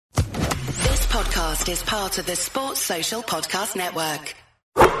podcast is part of the Sports Social Podcast Network.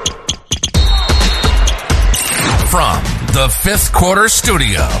 From the Fifth Quarter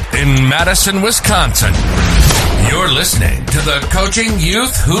Studio in Madison, Wisconsin, you're listening to the Coaching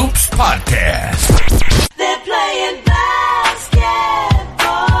Youth Hoops Podcast. They're playing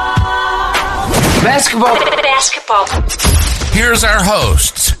basketball. Here's our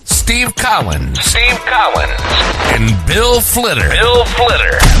hosts, Steve Collins, and Bill Flitter.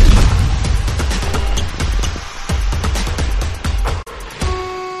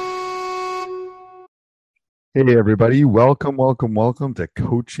 Hey everybody, welcome to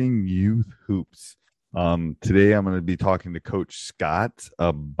Coaching Youth Hoops. Today I'm going to be talking to Coach Scott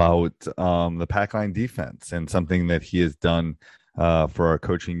about the Packline defense and something that he has done for our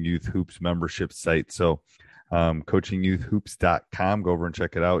Coaching Youth Hoops membership site. So coachingyouthhoops.com, go over and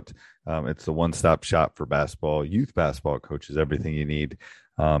check it out. It's the one-stop shop for youth basketball coaches, everything you need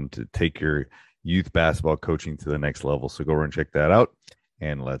to take your youth basketball coaching to the next level. So go over and check that out,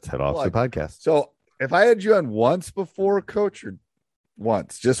 and let's head off to the podcast. So if I had you on once before, Coach, or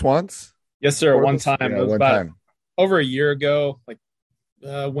just once? Yes, sir. One time. Yeah, it was one about time. Over a year ago,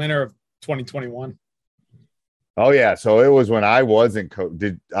 winter of 2021. Oh yeah, so it was when I wasn't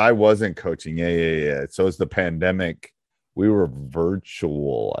coaching. Yeah. So it's the pandemic. We were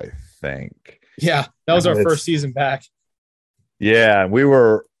virtual, I think. Yeah, that was our first season back. Yeah, we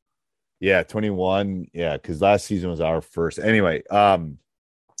were. Yeah, 21. Yeah, because last season was our first. Anyway,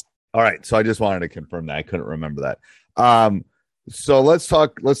 all right, so I just wanted to confirm that. I couldn't remember that. So let's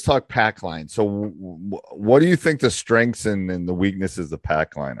talk Packline. So what do you think the strengths and the weaknesses of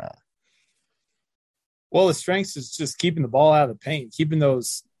Packline are? Well, the strengths is just keeping the ball out of the paint, keeping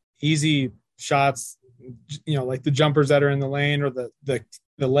those easy shots, like the jumpers that are in the lane or the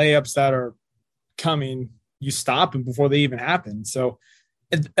layups that are coming, you stop them before they even happen. So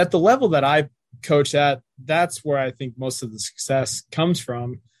at the level that I coach at, that's where I think most of the success comes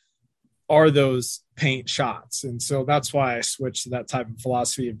from, are those paint shots. And so that's why I switched to that type of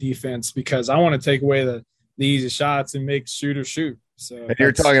philosophy of defense, because I want to take away the easy shots and make shooters shoot. So and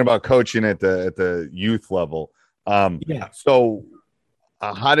you're talking about coaching at the youth level. Yeah. So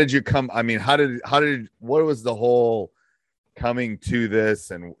how did you come? I mean, what was the whole coming to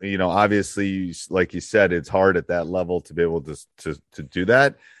this? And, obviously, like you said, it's hard at that level to be able to do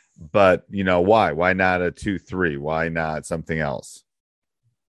that. But, why? Why not a 2-3? Why not something else?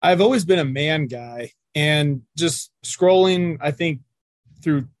 I've always been a man guy, and just scrolling, I think,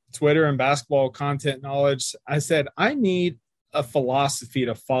 through Twitter and basketball content knowledge, I said, I need a philosophy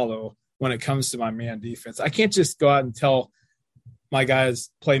to follow when it comes to my man defense. I can't just go out and tell my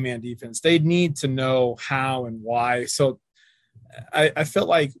guys play man defense. They need to know how and why. So I felt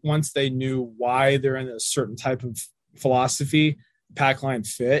like once they knew why they're in a certain type of philosophy, Packline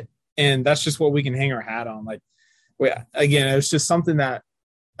fit. And that's just what we can hang our hat on. Again, it was just something that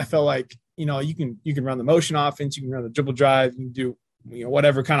I felt like, you can run the motion offense, you can run the dribble drive, you can do,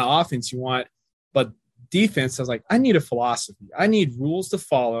 whatever kind of offense you want. But defense, I was like, I need a philosophy. I need rules to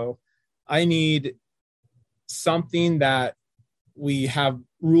follow. I need something that we have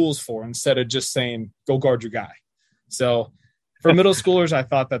rules for instead of just saying, go guard your guy. So for middle schoolers, I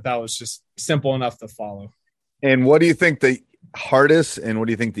thought that was just simple enough to follow. And what do you think the hardest and what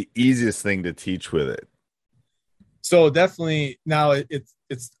do you think the easiest thing to teach with it? So definitely now I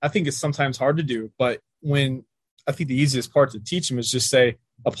think it's sometimes hard to do, but when I think the easiest part to teach them is just say,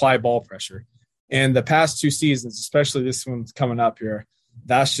 apply ball pressure. And the past two seasons, especially this one's coming up here,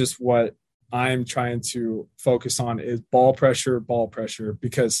 that's just what I'm trying to focus on is ball pressure,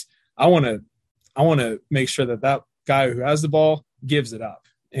 because I want to make sure that guy who has the ball gives it up.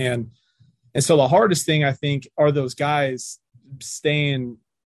 And so the hardest thing, I think, are those guys staying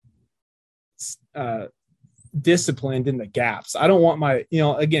disciplined in the gaps. I don't want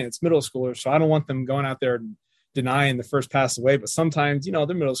again, it's middle schoolers, so I don't want them going out there and denying the first pass away. But sometimes, they're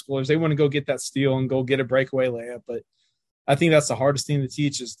middle schoolers. They want to go get that steal and go get a breakaway layup. But I think that's the hardest thing to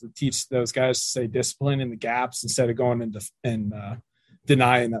teach, is to teach those guys to stay disciplined in the gaps instead of going into and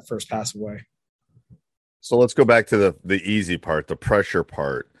denying that first pass away. So let's go back to the easy part, the pressure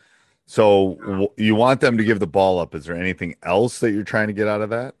part. So you want them to give the ball up. Is there anything else that you're trying to get out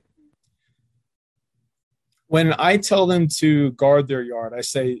of that? When I tell them to guard their yard, I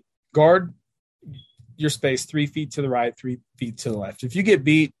say, guard your space 3 feet to the right, 3 feet to the left. If you get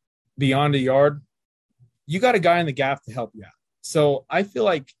beat beyond a yard, you got a guy in the gap to help you out. So I feel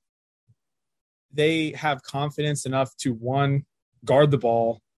like they have confidence enough to, one, guard the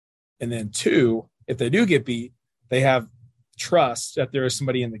ball, and then two, if they do get beat, they have trust that there is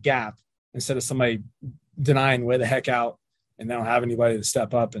somebody in the gap instead of somebody denying way the heck out and they don't have anybody to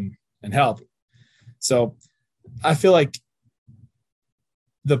step up and help. So I feel like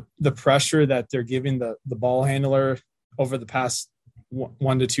the pressure that they're giving the ball handler over the past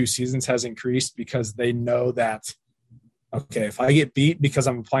 1 to 2 seasons has increased because they know that, okay, if I get beat because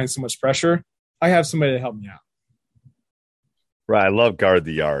I'm applying so much pressure, I have somebody to help me out. Right. I love guard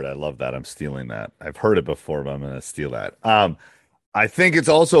the yard. I love that. I'm stealing that. I've heard it before, but I'm going to steal that. I think it's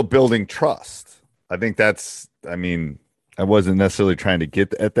also building trust. I think I wasn't necessarily trying to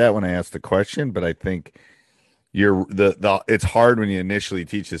get at that when I asked the question, but I think it's hard when you initially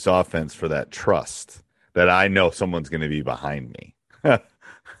teach this offense for that trust that I know someone's going to be behind me.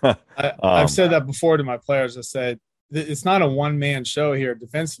 I've said that before to my players. I said, it's not a one-man show here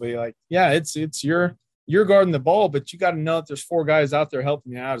defensively. Like, yeah, it's you're guarding the ball, but you got to know that there's 4 guys out there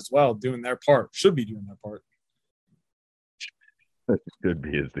helping you out as well, doing their part, should be doing their part. Should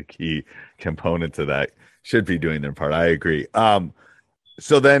be is the key component to that. Should be doing their part. I agree.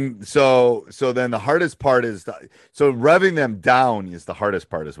 So then the hardest part is so revving them down is the hardest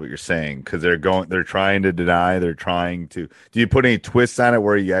part, is what you're saying, because they're trying to deny, do you put any twists on it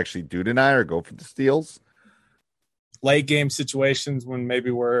where you actually do deny or go for the steals? Late game situations when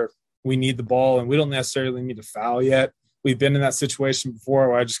maybe we need the ball and we don't necessarily need to foul yet. We've been in that situation before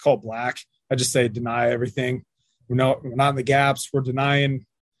where I just call black. I just say deny everything. We're not in the gaps. We're denying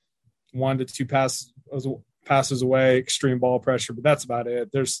 1 to 2 passes away, extreme ball pressure, but that's about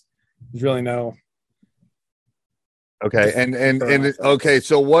it. There's really no. Okay. And okay.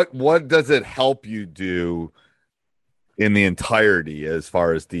 So what does it help you do in the entirety as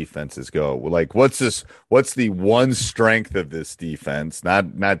far as defenses go? Like, what's the one strength of this defense?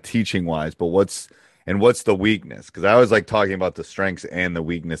 Not teaching wise, but what's the weakness? Because I always like talking about the strengths and the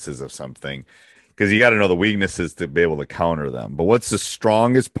weaknesses of something, because you got to know the weaknesses to be able to counter them. But what's the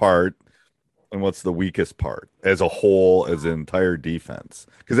strongest part and what's the weakest part as a whole, as an entire defense?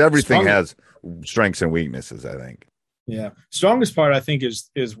 Because everything has strengths and weaknesses, I think. Yeah. Strongest part, I think,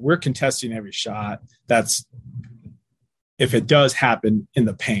 is we're contesting every shot. That's if it does happen in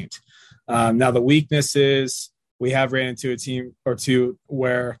the paint. Now, the weakness is we have ran into a team or two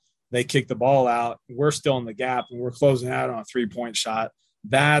where they kick the ball out. We're still in the gap and we're closing out on a 3-point shot.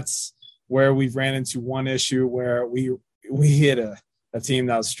 That's where we've ran into one issue where we hit a team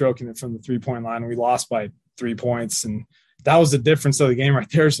that was stroking it from the 3-point line and we lost by 3 points. And that was the difference of the game right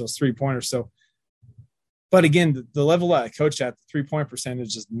there, is those 3-pointers. So, but again, the level that I coach at, the 3-point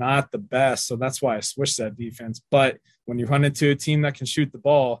percentage is not the best. So that's why I switched that defense. But when you run into a team that can shoot the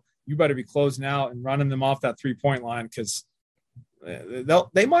ball, you better be closing out and running them off that 3-point line, because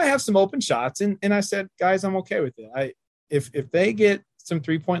they might have some open shots. And I said, guys, I'm okay with it. If they get some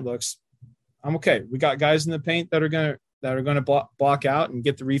 3-point looks, I'm okay. We got guys in the paint that are gonna block out and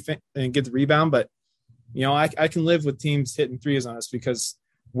get the rebound. But I can live with teams hitting threes on us, because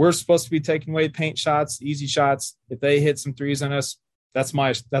we're supposed to be taking away paint shots, easy shots. If they hit some threes on us, that's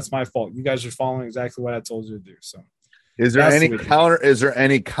my fault. You guys are following exactly what I told you to do. So, is there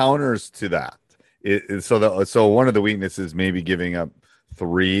any counters to that? So one of the weaknesses maybe giving up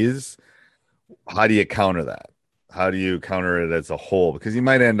threes. How do you counter that? How do you counter it as a whole? Because you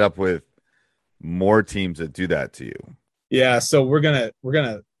might end up with more teams that do that to you. Yeah, so we're gonna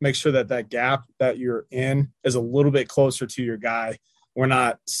make sure that gap that you're in is a little bit closer to your guy. We're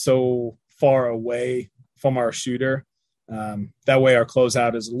not so far away from our shooter. That way our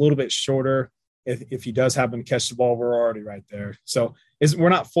closeout is a little bit shorter. If he does happen to catch the ball, we're already right there. So we're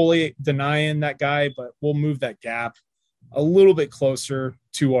not fully denying that guy, but we'll move that gap a little bit closer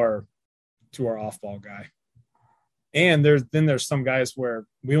to our off-ball guy. And there's some guys where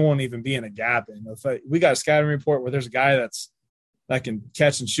we won't even be in a gap. And we got a scouting report where there's a guy that can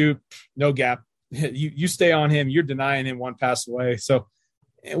catch and shoot, no gap. You stay on him, you're denying him 1 pass away. So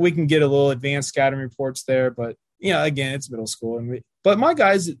we can get a little advanced scouting reports there. But, again, it's middle school. But my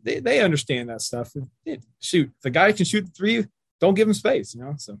guys, they understand that stuff. Shoot, if the guy can shoot the 3, don't give him space,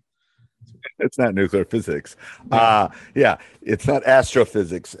 So it's not nuclear physics. Yeah, it's not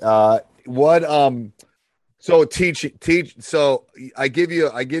astrophysics. So teach. So I give you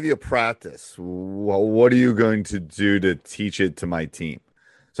a practice. What are you going to do to teach it to my team?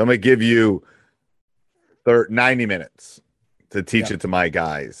 So I'm going to give you 90 minutes to teach it to my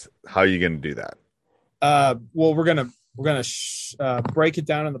guys. How are you going to do that? Well, we're gonna break it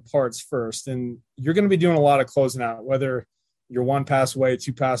down into parts first, and you're going to be doing a lot of closing out, whether you're 1 pass away,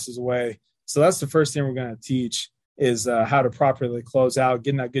 2 passes away. So that's the first thing we're going to teach is how to properly close out,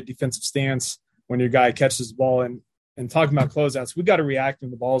 getting that good defensive stance when your guy catches the ball. And talking about closeouts, we got to react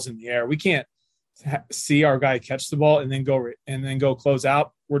when the ball's in the air. We can't see our guy catch the ball and then go close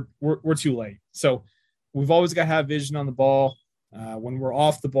out. We're too late. So we've always got to have vision on the ball. When we're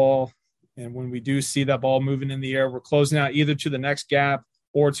off the ball, And when we do see that ball moving in the air, we're closing out either to the next gap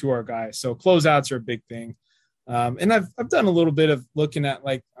or to our guy. So closeouts are a big thing. And I've done a little bit of looking at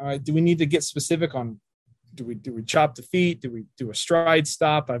like, all right, do we need to get specific on, do we chop the feet? Do we do a stride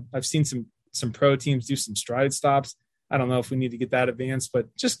stop? I've seen some pro teams do some stride stops. I don't know if we need to get that advanced,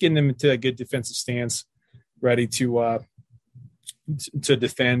 but just getting them into a good defensive stance, ready to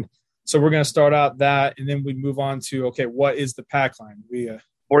defend. So we're going to start out that, and then we move on to, okay, what is the pack line?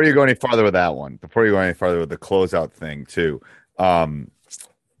 Before you go any farther with that one, before you go any farther with the closeout thing too,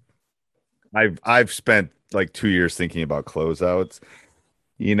 I've spent like 2 years thinking about closeouts.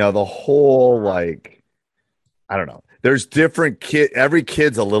 The whole like, I don't know. There's different every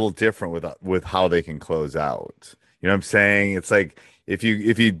kid's a little different with how they can close out. You know what I'm saying? It's like if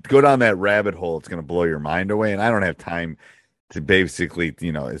you go down that rabbit hole, it's going to blow your mind away. And I don't have time to basically,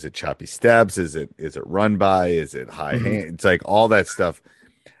 is it choppy steps? Is it run by? Is it high hand? It's like all that stuff.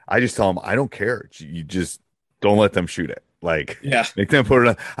 I just tell them, I don't care. You just don't let them shoot it. Like, yeah, make them put it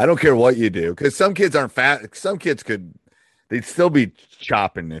on. I don't care what you do, because some kids aren't fat. Some kids they'd still be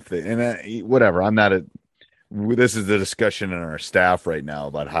chopping if they, and whatever. This is the discussion in our staff right now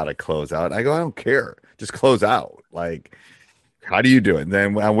about how to close out. I go, I don't care. Just close out. Like, how do you do it? And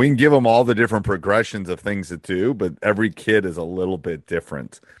then we can give them all the different progressions of things to do, but every kid is a little bit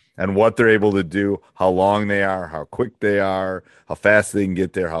different. And what they're able to do, how long they are, how quick they are, how fast they can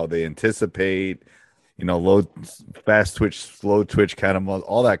get there, how they anticipate, low, fast twitch, slow twitch, kind of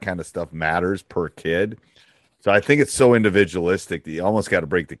all that kind of stuff matters per kid. So I think it's so individualistic that you almost got to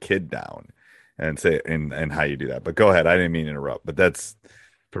break the kid down and say and how you do that. But go ahead. I didn't mean to interrupt, but that's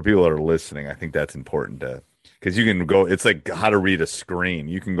for people that are listening. I think that's important because you can go. It's like how to read a screen.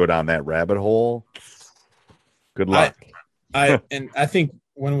 You can go down that rabbit hole. Good luck. I think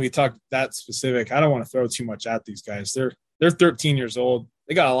when we talk that specific, I don't want to throw too much at these guys. They're 13 years old.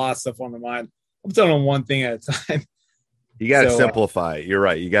 They got a lot of stuff on their mind. I'm telling them one thing at a time. You got to simplify. You're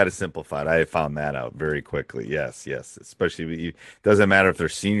right. You got to simplify it. I found that out very quickly. Yes. Especially it doesn't matter if they're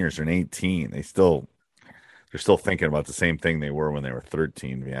seniors or 18. They're still thinking about the same thing they were when they were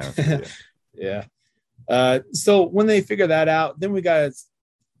 13. To be honest with you. Yeah. So when they figure that out, then we got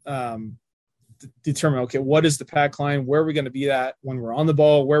to determine, okay, what is the pack line? Where are we going to be at when we're on the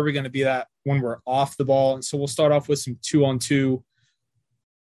ball? Where are we going to be at when we're off the ball? And so we'll start off with some 2-on-2.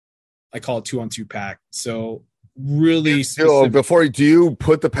 I call it 2-on-2 pack. So really before, do you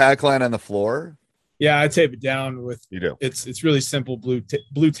put the pack line on the floor? Yeah, I tape it down with. You do. It's really simple blue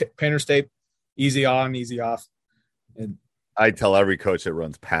painter's tape, easy on, easy off. And I tell every coach that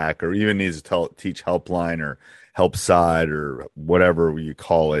runs pack or even needs to teach helpline or help side or whatever you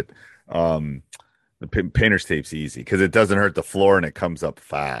call it. The painter's tape's easy because it doesn't hurt the floor and it comes up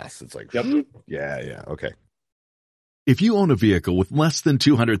fast. It's like, yep. Yeah. Okay. If you own a vehicle with less than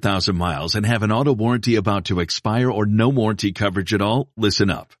 200,000 miles and have an auto warranty about to expire or no warranty coverage at all,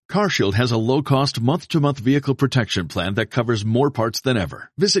 listen up. CarShield has a low-cost month-to-month vehicle protection plan that covers more parts than ever.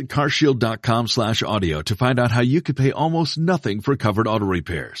 Visit carshield.com/audio to find out how you could pay almost nothing for covered auto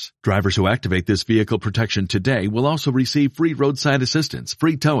repairs. Drivers who activate this vehicle protection today will also receive free roadside assistance,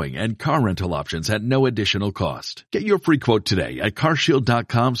 free towing, and car rental options at no additional cost. Get your free quote today at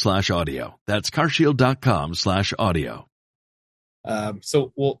carshield.com/audio. That's carshield.com/audio.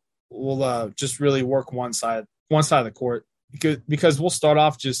 So we'll just really work one side of the court because we'll start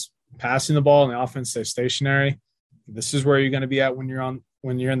off just passing the ball and the offense stays stationary. This is where you're going to be at when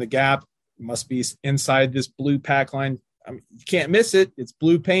you're in the gap. You must be inside this blue pack line. I mean, you can't miss it. It's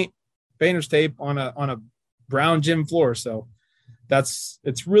blue painter's tape on a brown gym floor. So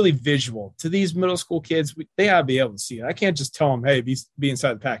it's really visual to these middle school kids. They gotta be able to see it. I can't just tell them, hey, be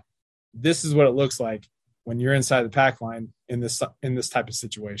inside the pack. This is what it looks like when you're inside the pack line in this type of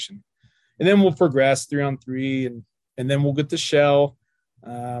situation. And then we'll progress 3-on-3 and then we'll get the shell.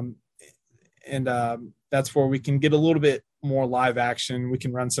 That's where we can get a little bit more live action. We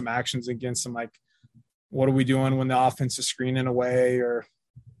can run some actions against them, like what are we doing when the offense is screening away, or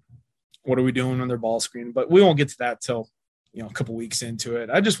what are we doing when they're ball screening? But we won't get to that till a couple weeks into it.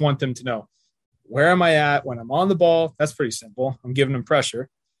 I just want them to know, where am I at when I'm on the ball? That's pretty simple. I'm giving them pressure.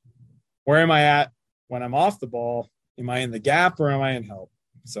 Where am I at when I'm off the ball? Am I in the gap or am I in help?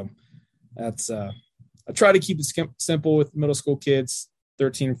 So that's I try to keep it simple with middle school kids,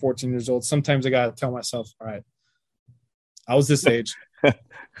 13 and 14 years old. Sometimes I got to tell myself, all right, I was this age.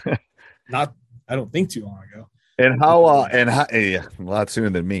 I don't think too long ago. And how a lot sooner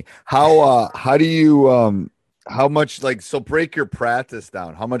than me. How do you how much, like, so break your practice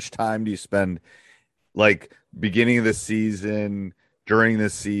down. How much time do you spend, like, beginning of the season, during the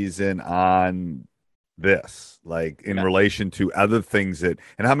season, on this, like in Yeah. relation to other things and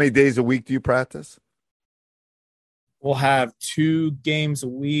how many days a week do you practice? We'll have 2 games a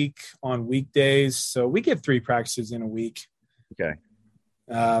week on weekdays. So we get 3 practices in a week. Okay.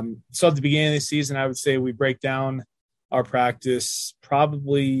 So at the beginning of the season, I would say we break down our practice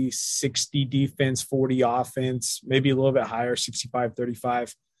probably 60 defense, 40 offense, maybe a little bit higher, 65,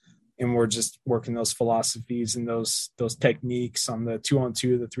 35. And we're just working those philosophies and those techniques on the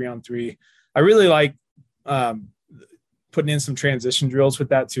 2-on-2, the 3-on-3. I really like putting in some transition drills with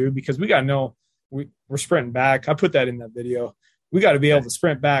that too, because we got to know we're sprinting back. I put that in that video. We got to be able to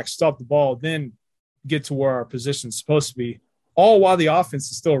sprint back, stop the ball, then get to where our position's supposed to be, all while the offense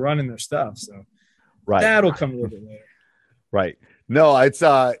is still running their stuff. So that'll come a little bit later. Right. No, it's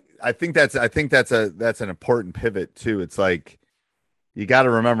I think that's an important pivot too. It's like you got to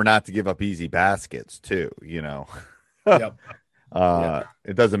remember not to give up easy baskets too, you know. Yep.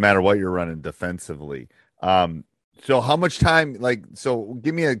 It doesn't matter what you're running defensively. So how much time, like, so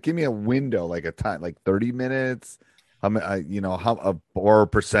give me a window, like a time, like 30 minutes, or a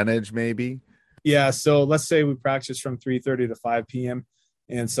percentage maybe. Yeah. So let's say we practice from 3:30 to 5 p.m.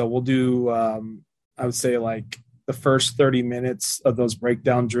 And so we'll do, I would say like the first 30 minutes of those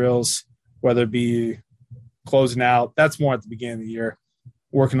breakdown drills, whether it be closing out, that's more at the beginning of the year,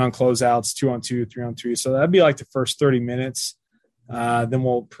 working on closeouts, 2-on-2, 3-on-3. So that'd be like the first 30 minutes. Then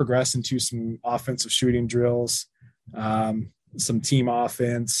we'll progress into some offensive shooting drills, some team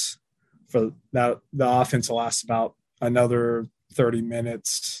offense. For that, the offense will last about another 30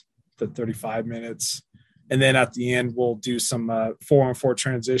 minutes to 35 minutes. And then at the end, we'll do some 4-on-4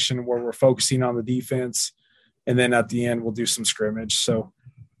 transition where we're focusing on the defense. And then at the end, we'll do some scrimmage. So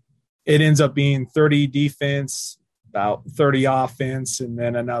it ends up being 30 defense, about 30 offense, and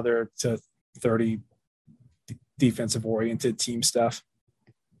then another to 30 defensive oriented team stuff.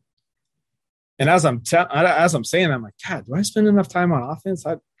 And as I'm saying, I'm like, God, do I spend enough time on offense?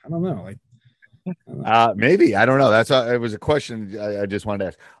 I don't know. Maybe, I don't know. It was a question I just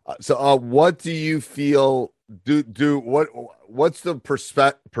wanted to ask. So what do you feel? What's the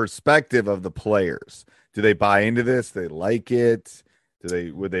perspective of the players? Do they buy into this? Do they like it?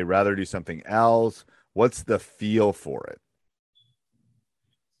 Would they rather do something else? What's the feel for it?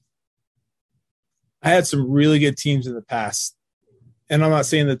 I had some really good teams in the past, and I'm not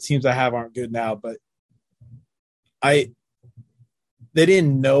saying the teams I have aren't good now, but they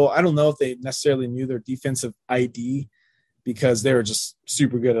didn't know. I don't know if they necessarily knew their defensive ID because they were just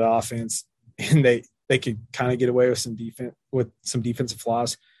super good at offense, and they could kind of get away with some defensive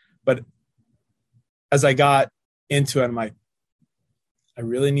flaws. But as I got into it, I'm like, I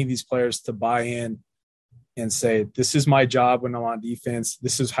really need these players to buy in and say, this is my job when I'm on defense.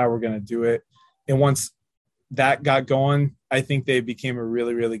 This is how we're going to do it. And once that got going, I think they became a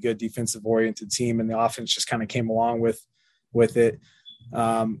really, really good defensive oriented team, and the offense just kind of came along with it.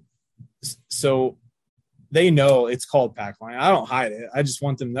 So they know it's called Packline. I don't hide it. I just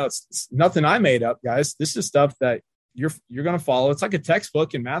want them to know it's nothing I made up, guys. This is stuff that you're going to follow. It's like a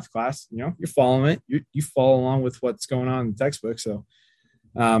textbook in math class. You know, you're following it. You follow along with what's going on in the textbook. So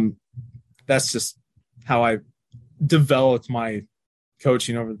that's just how I developed my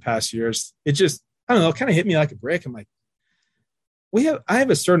coaching over the past years. It just, I don't know, kind of hit me like a brick. I'm like, I have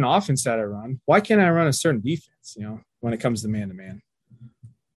a certain offense that I run. Why can't I run a certain defense, when it comes to man-to-man?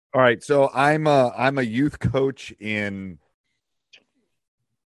 All right. So I'm a youth coach in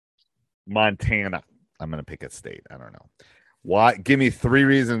Montana. I'm going to pick a state. I don't know. Why? Give me 3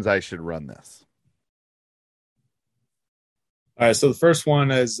 reasons I should run this. All right. So the first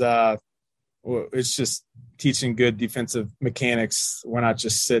one is it's just teaching good defensive mechanics. We're not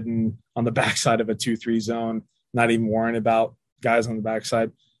just sitting on the backside of a 2-3 zone, not even worrying about guys on the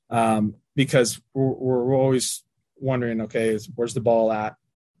backside, because we're always wondering, okay, where's the ball at?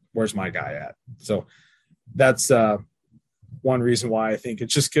 Where's my guy at? So that's one reason why I think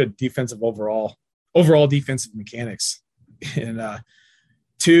it's just good defensive overall defensive mechanics. And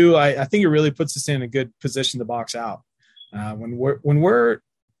 2, I think it really puts us in a good position to box out. When we're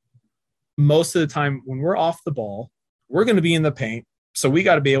most of the time, when we're off the ball, we're going to be in the paint. So we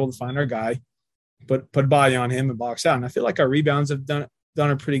got to be able to find our guy, put a body on him and box out. And I feel like our rebounds have done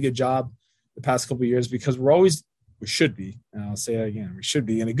a pretty good job the past couple of years, because we should be, and I'll say that again, we should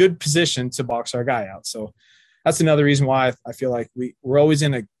be in a good position to box our guy out. So that's another reason why I feel like we're always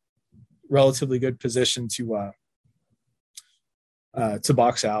in a relatively good position to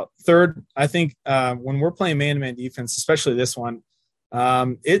box out. 3rd, I think when we're playing man-to-man defense, especially this one,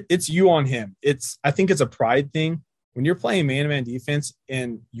 it's you on him. I think it's a pride thing. When you're playing man-to-man defense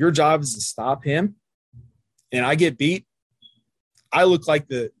and your job is to stop him and I get beat, I look like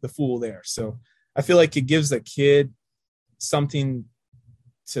the fool there. So I feel like it gives a kid something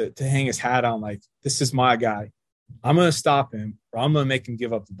to hang his hat on. Like, this is my guy. I'm going to stop him, or I'm going to make him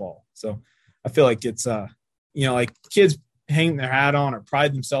give up the ball. So I feel like it's, like kids hang their hat on or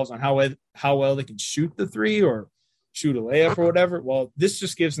pride themselves on how well they can shoot the three or shoot a layup or whatever. Well, this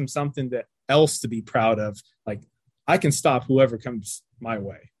just gives them something else to be proud of. Like, I can stop whoever comes my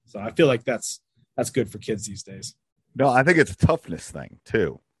way. So I feel like that's good for kids these days. No, I think it's a toughness thing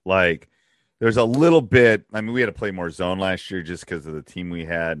too. Like, there's a little bit. I mean, we had to play more zone last year just because of the team we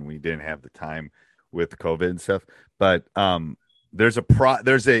had, and we didn't have the time with COVID and stuff. But there's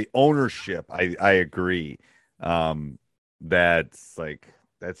a ownership. I agree. That's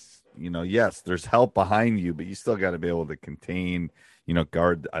yes, there's help behind you, but you still got to be able to contain,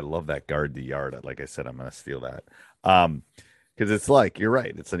 guard. I love that guard the yard. Like I said, I'm going to steal that. Because it's like, you're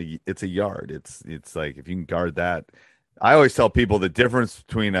right. It's a yard. It's like, if you can guard that. I always tell people the difference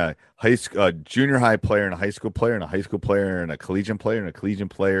between a junior high player and a high school player, and a high school player and a collegiate player, and a collegiate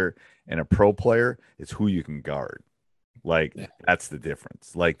player and a pro player is who you can guard. Like, that's the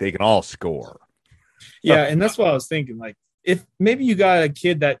difference. Like, they can all score. Yeah, and that's what I was thinking. Like, if maybe you got a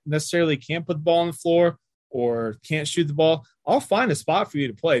kid that necessarily can't put the ball on the floor or can't shoot the ball, I'll find a spot for you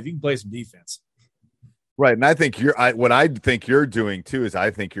to play if you can play some defense. Right, and I think what I think you're doing too is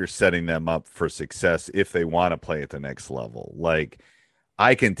I think you're setting them up for success if they want to play at the next level. Like,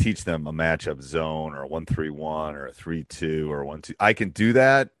 I can teach them a matchup zone or a 1-3-1 or a 3-2 or 1-2. I can do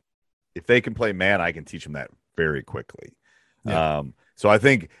that. If they can play man, I can teach them that very quickly. Yeah. So I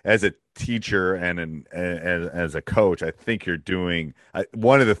think as a teacher and as a coach, I think you're doing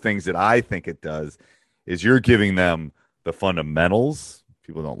one of the things that I think it does is you're giving them the fundamentals.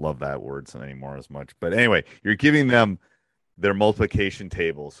 People don't love that word anymore as much. But anyway, you're giving them their multiplication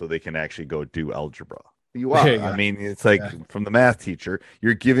table so they can actually go do algebra. You are. I mean, it's like from the math teacher,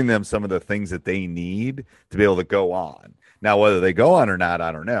 you're giving them some of the things that they need to be able to go on. Now, whether they go on or not,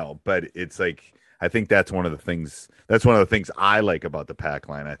 I don't know. But it's like, I think that's one of the things I like about the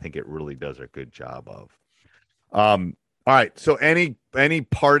Packline. I think it really does a good job of. All right. So any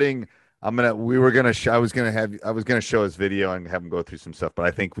parting, I was gonna show his video and have him go through some stuff, but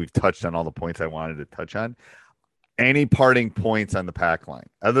I think we've touched on all the points I wanted to touch on. Any parting points on the Packline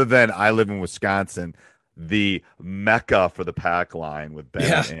other than I live in Wisconsin, the mecca for the Packline with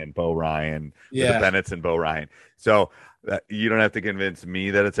Bennett and Bo Ryan, with the Bennetts and Bo Ryan. So you don't have to convince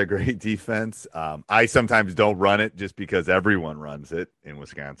me that it's a great defense. I sometimes don't run it just because everyone runs it in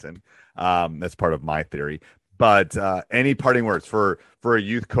Wisconsin. That's part of my theory. But any parting words for a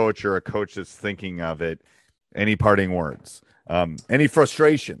youth coach or a coach that's thinking of it? Any parting words? Any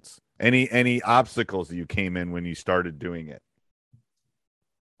frustrations? Any obstacles that you came in when you started doing it?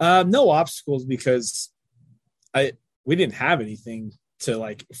 No obstacles, because we didn't have anything to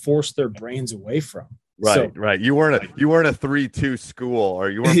like force their brains away from. Right, right. You weren't a 3-2 school, or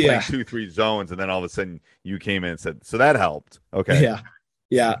you weren't playing 2-3 zones, and then all of a sudden you came in and said, so that helped. Okay.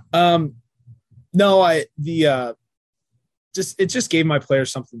 Yeah. No, it just gave my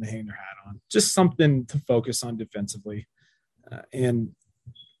players something to hang their hat on, just something to focus on defensively. And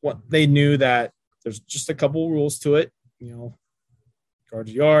what they knew that there's just a couple rules to it, guard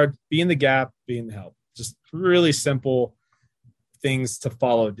the yard, be in the gap, be in the help, just really simple things to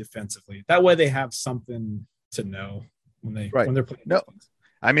follow defensively. That way they have something to know when they're playing. No, defense.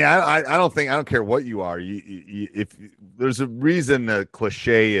 I mean, I don't care what you are. If there's a reason the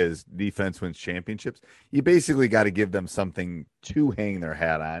cliche is defense wins championships, you basically got to give them something to hang their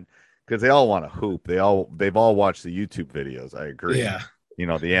hat on, because they all want to hoop. They've all watched the YouTube videos. I agree. Yeah. The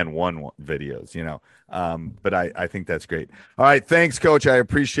N1 videos, but I think that's great. All right. Thanks, Coach. I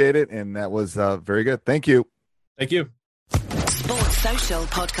appreciate it. And that was very good. Thank you. Thank you. Sports Social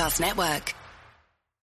Podcast Network.